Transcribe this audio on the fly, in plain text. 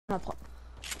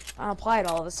apply it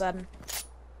all of a sudden.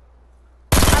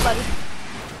 Hi, buddy.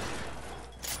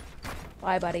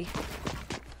 Bye, buddy.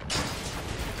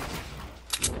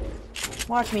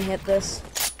 Watch me hit this.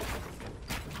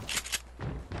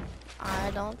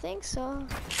 I don't think so.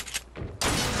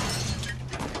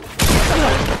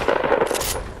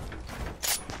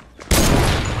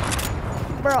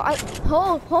 Bro,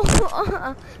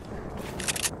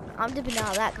 I'm dipping out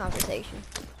of that conversation.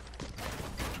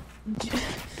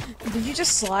 Did you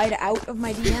just slide out of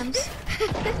my DMs?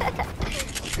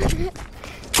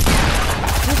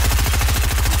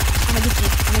 I'm gonna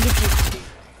get you.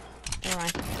 Never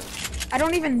mind. I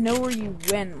don't even know where you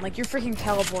went. Like, you're freaking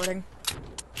teleporting.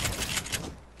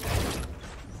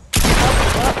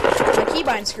 Oh, my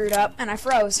keybind screwed up, and I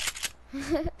froze.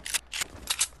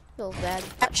 Feels bad.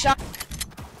 Shot.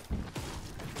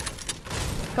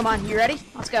 Come on, you ready?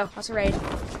 Let's go. Let's raid.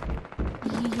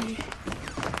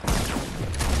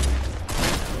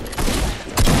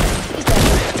 He's dead.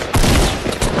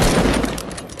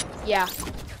 Yeah.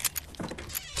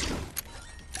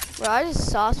 Bro, I just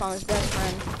sauced on his best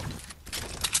friend.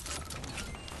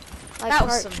 Like, That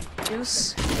was some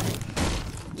juice.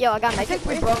 Yo, I got my I think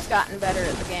we've both gotten better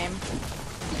at the game.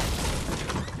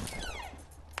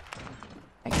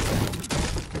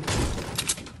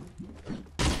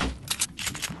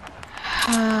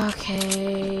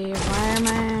 Okay, why am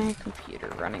my computer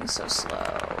running so slow?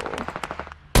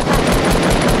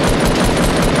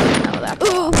 Oh, that's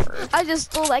Ooh, awkward. I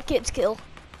just stole that kid's kill.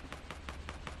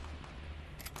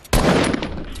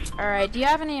 Alright, do you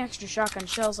have any extra shotgun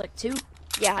shells, like 2?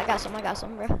 Yeah, I got some,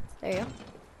 bro. There you go.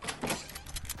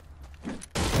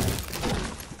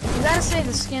 You gotta say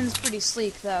the skin's pretty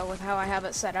sleek, though, with how I have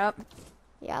it set up.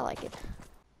 Yeah, I like it.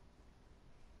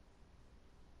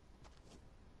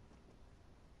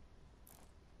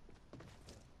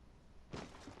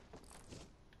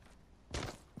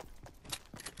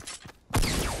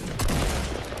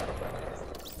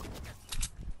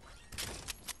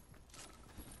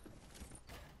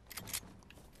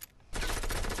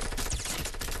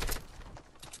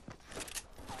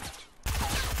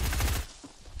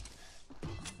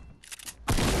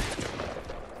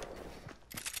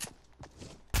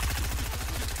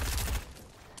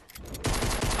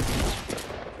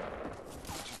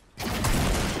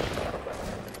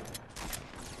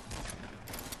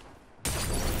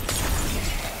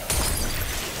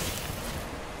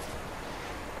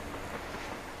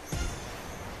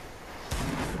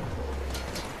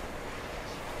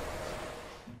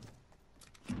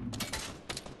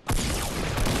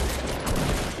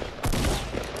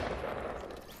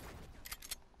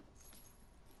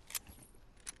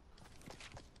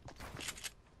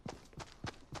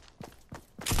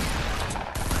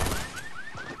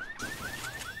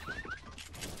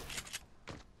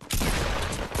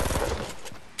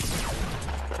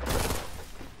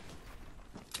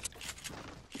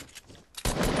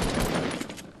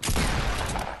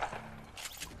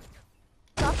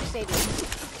 Stadium.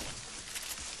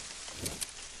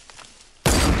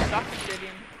 Soccer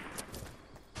stadium.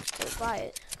 Let's buy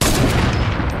it.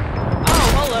 Oh,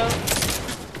 hello.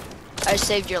 I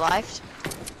saved your life.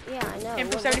 Yeah, I know. Aim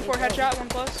for Wouldn't let me 74 go. headshot, one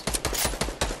close.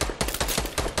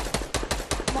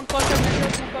 One close, 7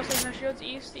 shields, one close, 7 shields,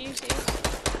 east.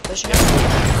 Pushing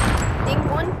Ding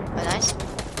one. Oh, nice.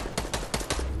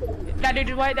 That dude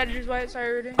is white,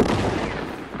 sorry, Rudy.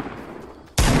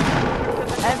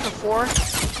 I have for 4.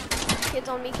 Kids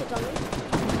on me. Not.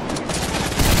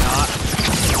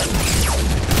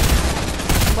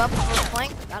 Up for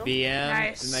flank. Got him. BM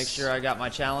Nice. to make sure I got my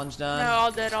challenge done. No,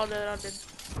 all dead.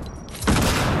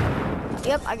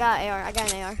 Yep, I got AR. I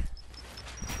got an AR.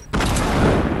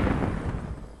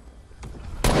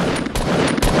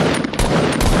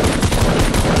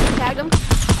 Tagged him.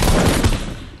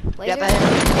 Laser. Yep, I hit him.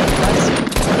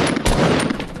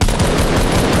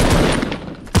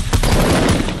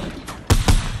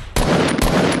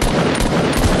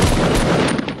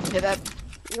 That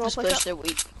You wanna just push push up? their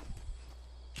weak.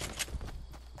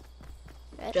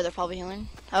 Red. Yeah, they're probably healing.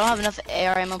 I don't have enough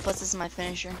AR ammo, plus this is my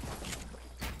finisher.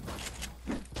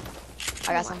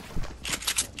 I got some.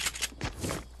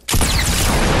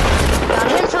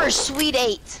 Got him for a sweet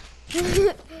 8.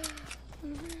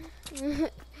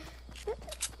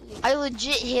 I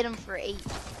legit hit him for 8.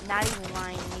 Not even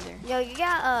lying either. Yo, you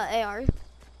got AR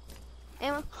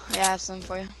ammo? Yeah, I have some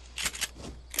for you.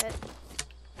 Red.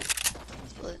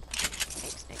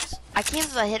 Thanks. I can't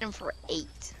believe I hit him for 8.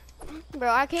 Bro,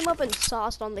 I came up and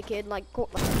sauced on the kid like.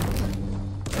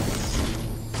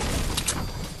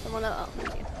 Someone oh,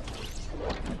 thank you.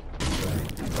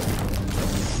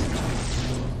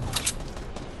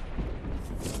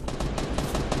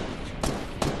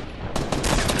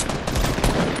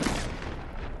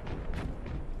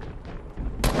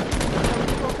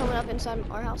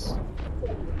 inside our house.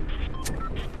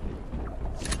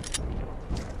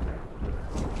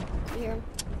 You hear him?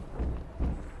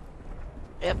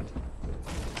 Yep.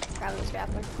 Grabbing his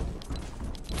grappler.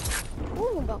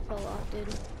 Ooh, about fell off, dude.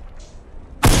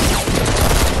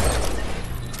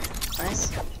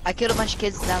 Nice. I killed a bunch of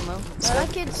kids down low. Bro, that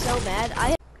kid's so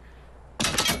mad.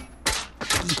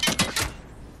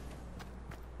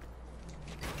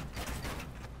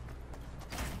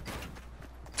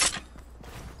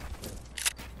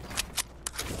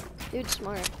 Dude's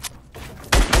smart.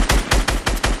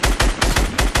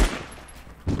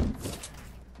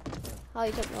 Oh,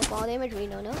 you took no fall damage, we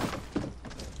don't know.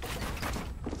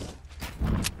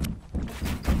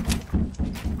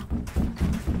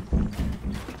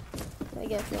 Let me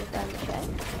get a feel of that in the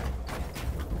chat.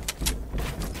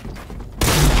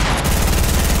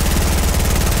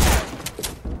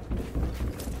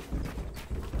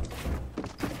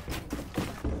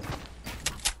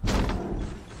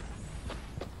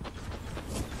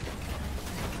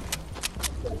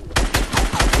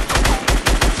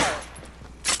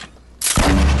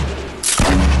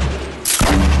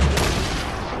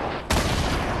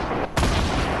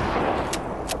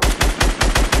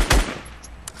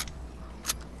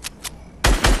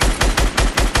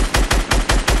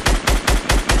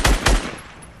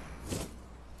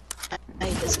 I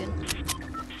hate this skin.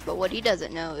 But what he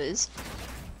doesn't know is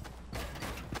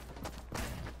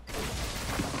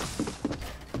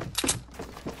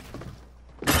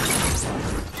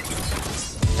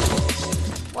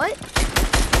What?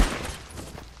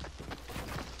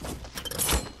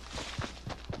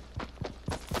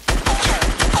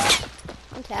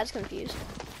 I'm Tad's confused.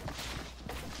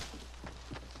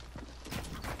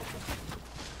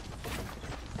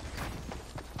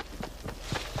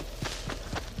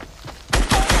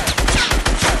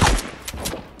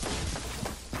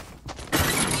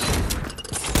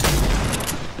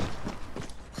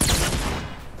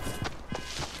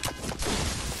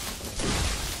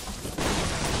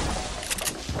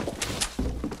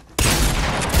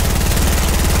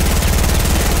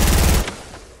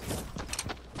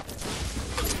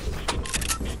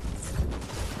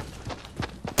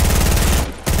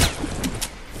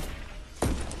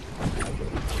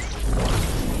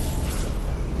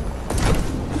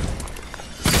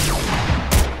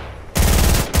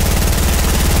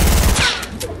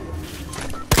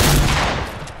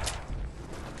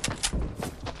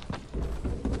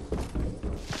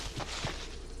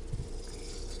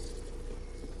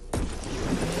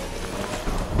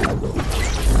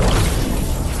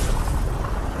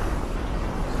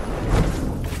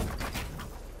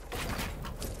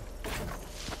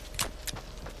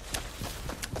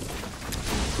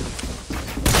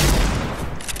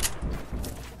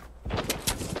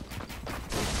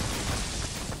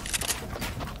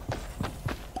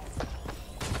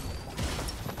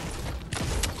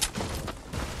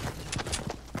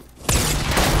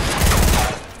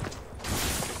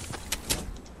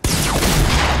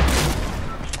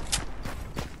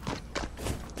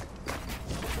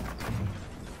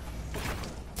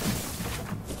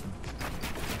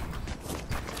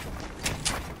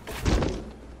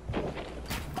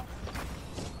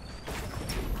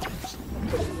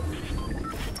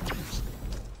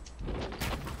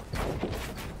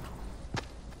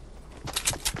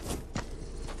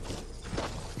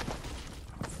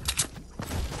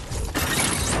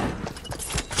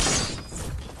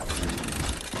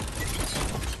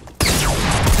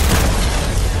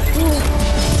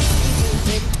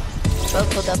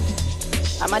 both killed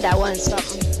up. I might die one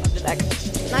something. I'll be back.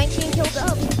 19 killed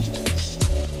up.